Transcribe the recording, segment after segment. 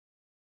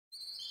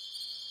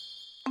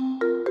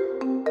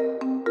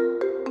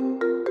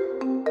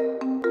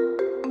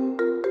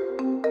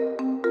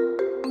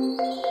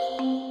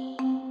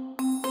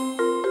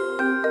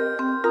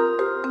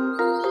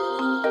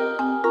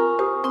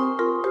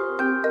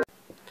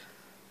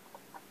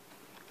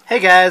Hey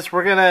guys,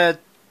 we're gonna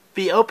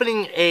be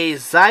opening a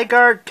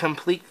Zygarde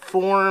Complete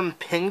Form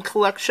Pin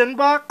Collection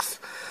Box.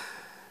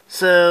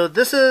 So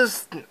this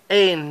is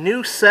a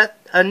new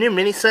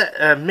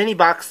mini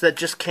box that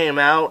just came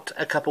out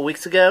a couple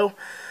weeks ago.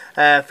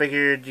 I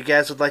figured you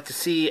guys would like to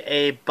see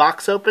a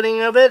box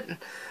opening of it.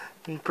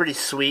 Pretty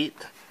sweet.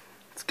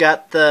 It's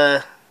got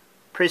the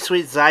pretty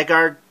sweet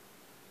Zygarde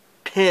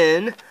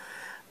pin,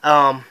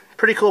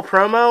 pretty cool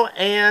promo,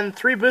 and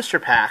 3 booster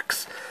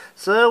packs.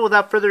 So,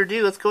 without further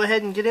ado, let's go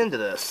ahead and get into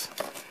this.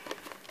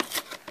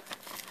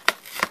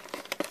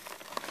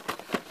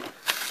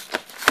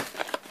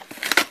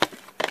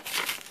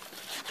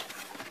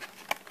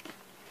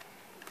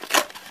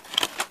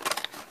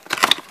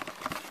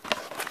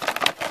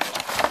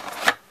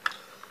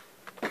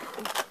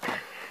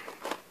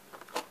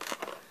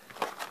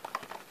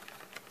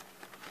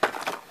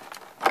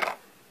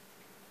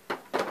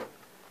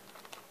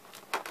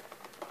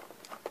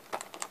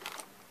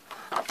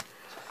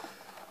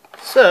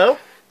 So,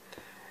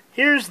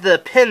 here's the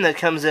pin that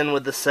comes in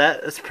with the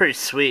set. It's pretty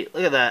sweet.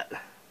 Look at that.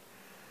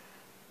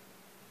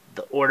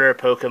 The Order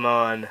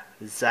Pokemon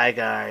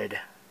Zygarde.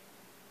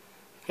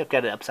 I've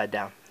got it upside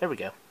down. There we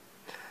go.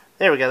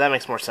 There we go. That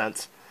makes more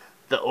sense.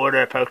 The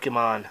Order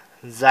Pokemon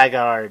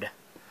Zygarde.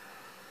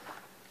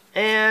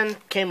 And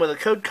came with a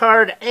code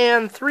card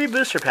and 3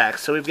 booster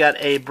packs. So we've got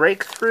a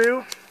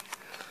Breakthrough,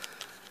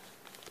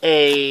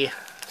 a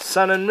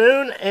Sun and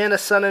Moon, and a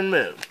Sun and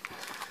Moon.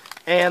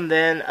 And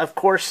then, of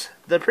course,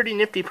 the pretty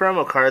nifty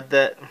promo card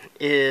that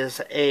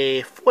is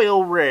a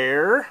foil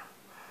rare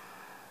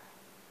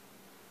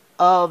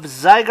of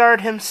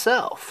Zygarde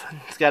himself.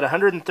 He's got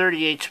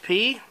 130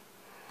 HP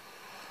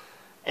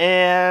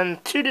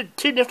and two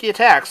nifty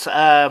attacks.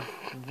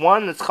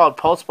 One that's called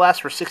Pulse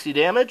Blast for 60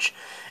 damage,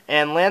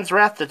 and Land's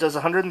Wrath that does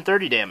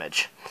 130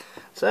 damage.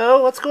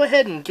 So let's go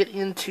ahead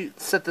and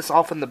set this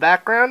off in the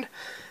background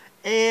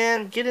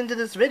and get into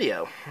this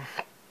video.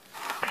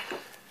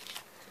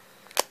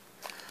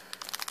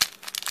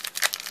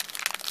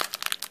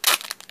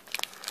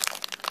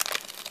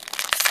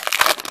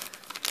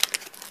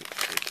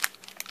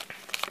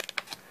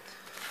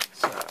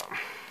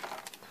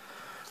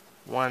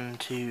 One,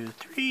 two,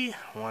 three,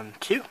 1,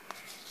 2.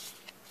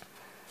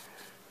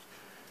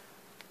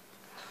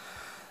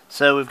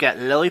 So we've got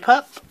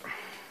Lillipup,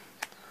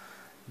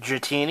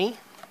 Dratini,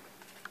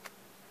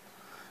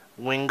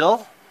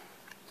 Wingull,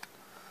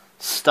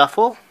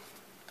 Stuffle,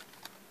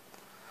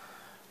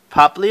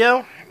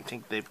 Poplio. I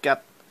think they've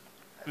got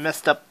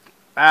messed up.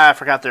 I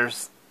forgot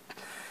there's.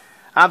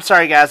 I'm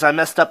sorry guys, I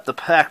messed up the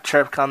pack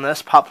trick on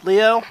this.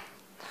 Poplio,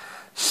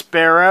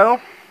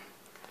 Sparrow.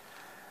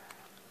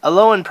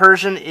 Alolan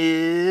Persian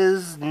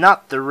is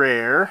not the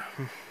rare.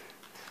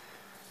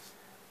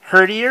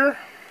 Herdier,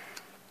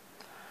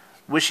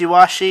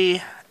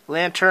 Wishy-Washy,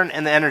 Lantern,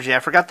 and the Energy. I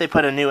forgot they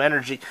put a new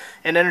energy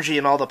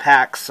in all the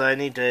packs, so I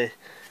need to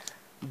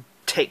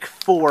take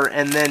 4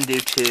 and then do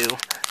 2.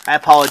 I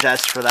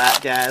apologize for that,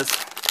 guys.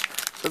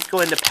 Let's go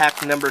into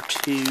pack number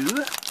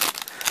 2.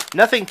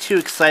 Nothing too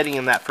exciting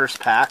in that first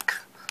pack.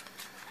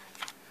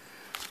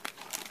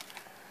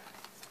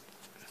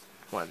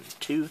 1,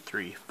 2,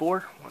 3,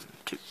 4. 1,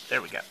 2.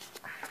 There we go.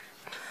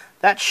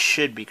 That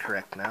should be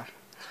correct now.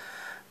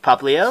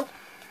 Poplio,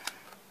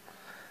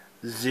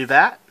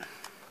 Zubat,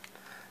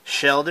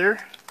 Shelder,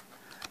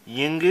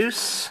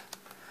 Yungoos,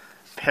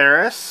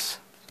 Paris,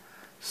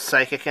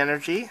 Psychic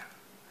Energy,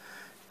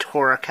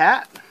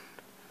 Torracat,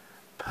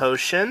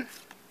 Potion,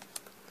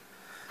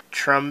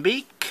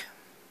 Trumbeak,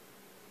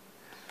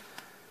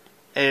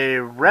 a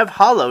Rev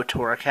Hollow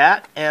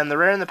Torracat, and the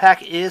rare in the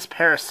pack is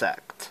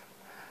Parasect,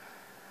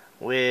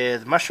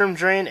 with Mushroom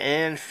Drain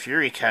and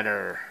Fury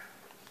Cutter.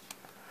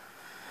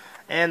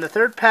 And the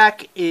third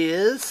pack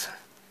is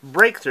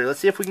Breakthrough. Let's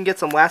see if we can get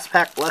some last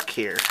pack luck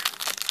here.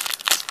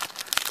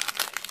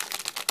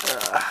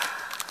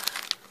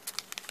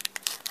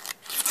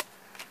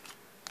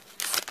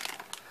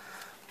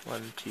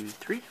 1, 2,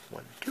 3,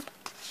 1, 2.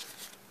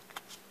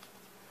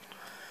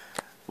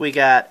 We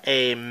got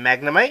a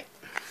Magnemite,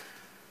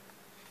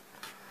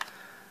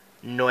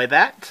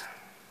 Noibat,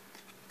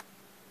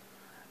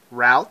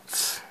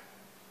 Routes,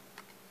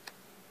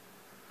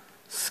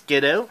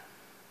 Skiddo,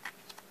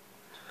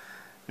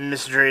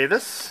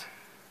 Misdreavus,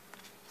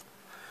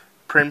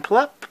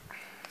 Prinplup,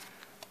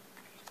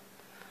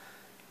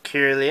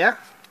 Kirlia,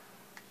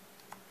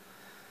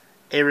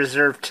 a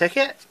reserve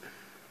ticket.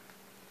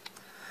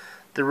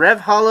 The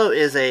Rev Hollow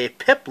is a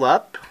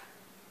Piplup.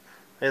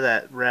 Look at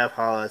that Rev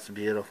Hollow, that's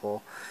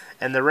beautiful.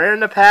 And the rare in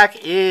the pack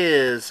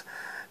is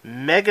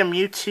Mega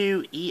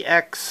Mewtwo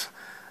EX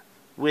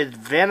with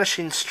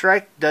Vanishing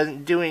Strike,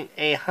 doing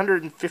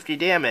 150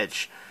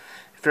 damage.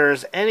 If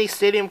there's any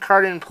stadium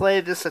card in play,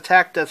 this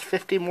attack does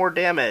 50 more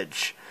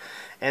damage.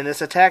 And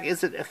this attack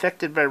isn't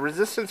affected by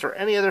resistance or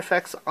any other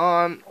effects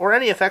on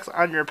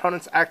your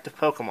opponent's active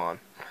Pokemon.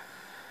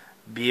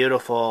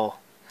 Beautiful.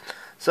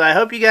 So I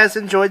hope you guys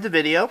enjoyed the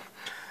video.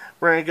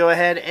 We're going to go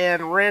ahead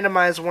and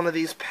randomize one of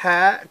these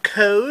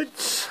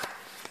codes.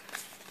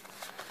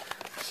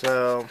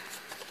 So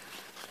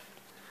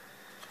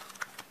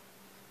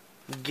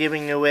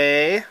giving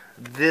away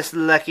this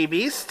lucky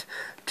beast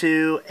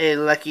to a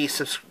lucky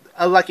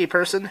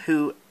person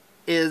who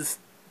is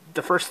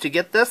the first to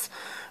get this.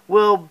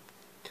 We'll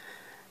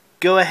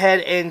go ahead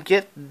and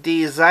get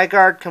the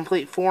Zygarde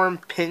Complete Form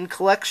pin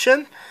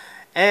collection,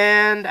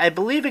 and I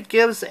believe it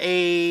gives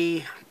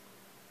a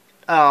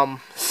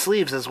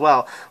sleeves as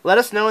well. Let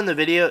us know in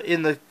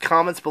the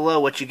comments below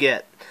what you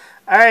get.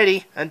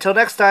 Alrighty, until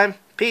next time,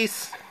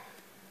 peace.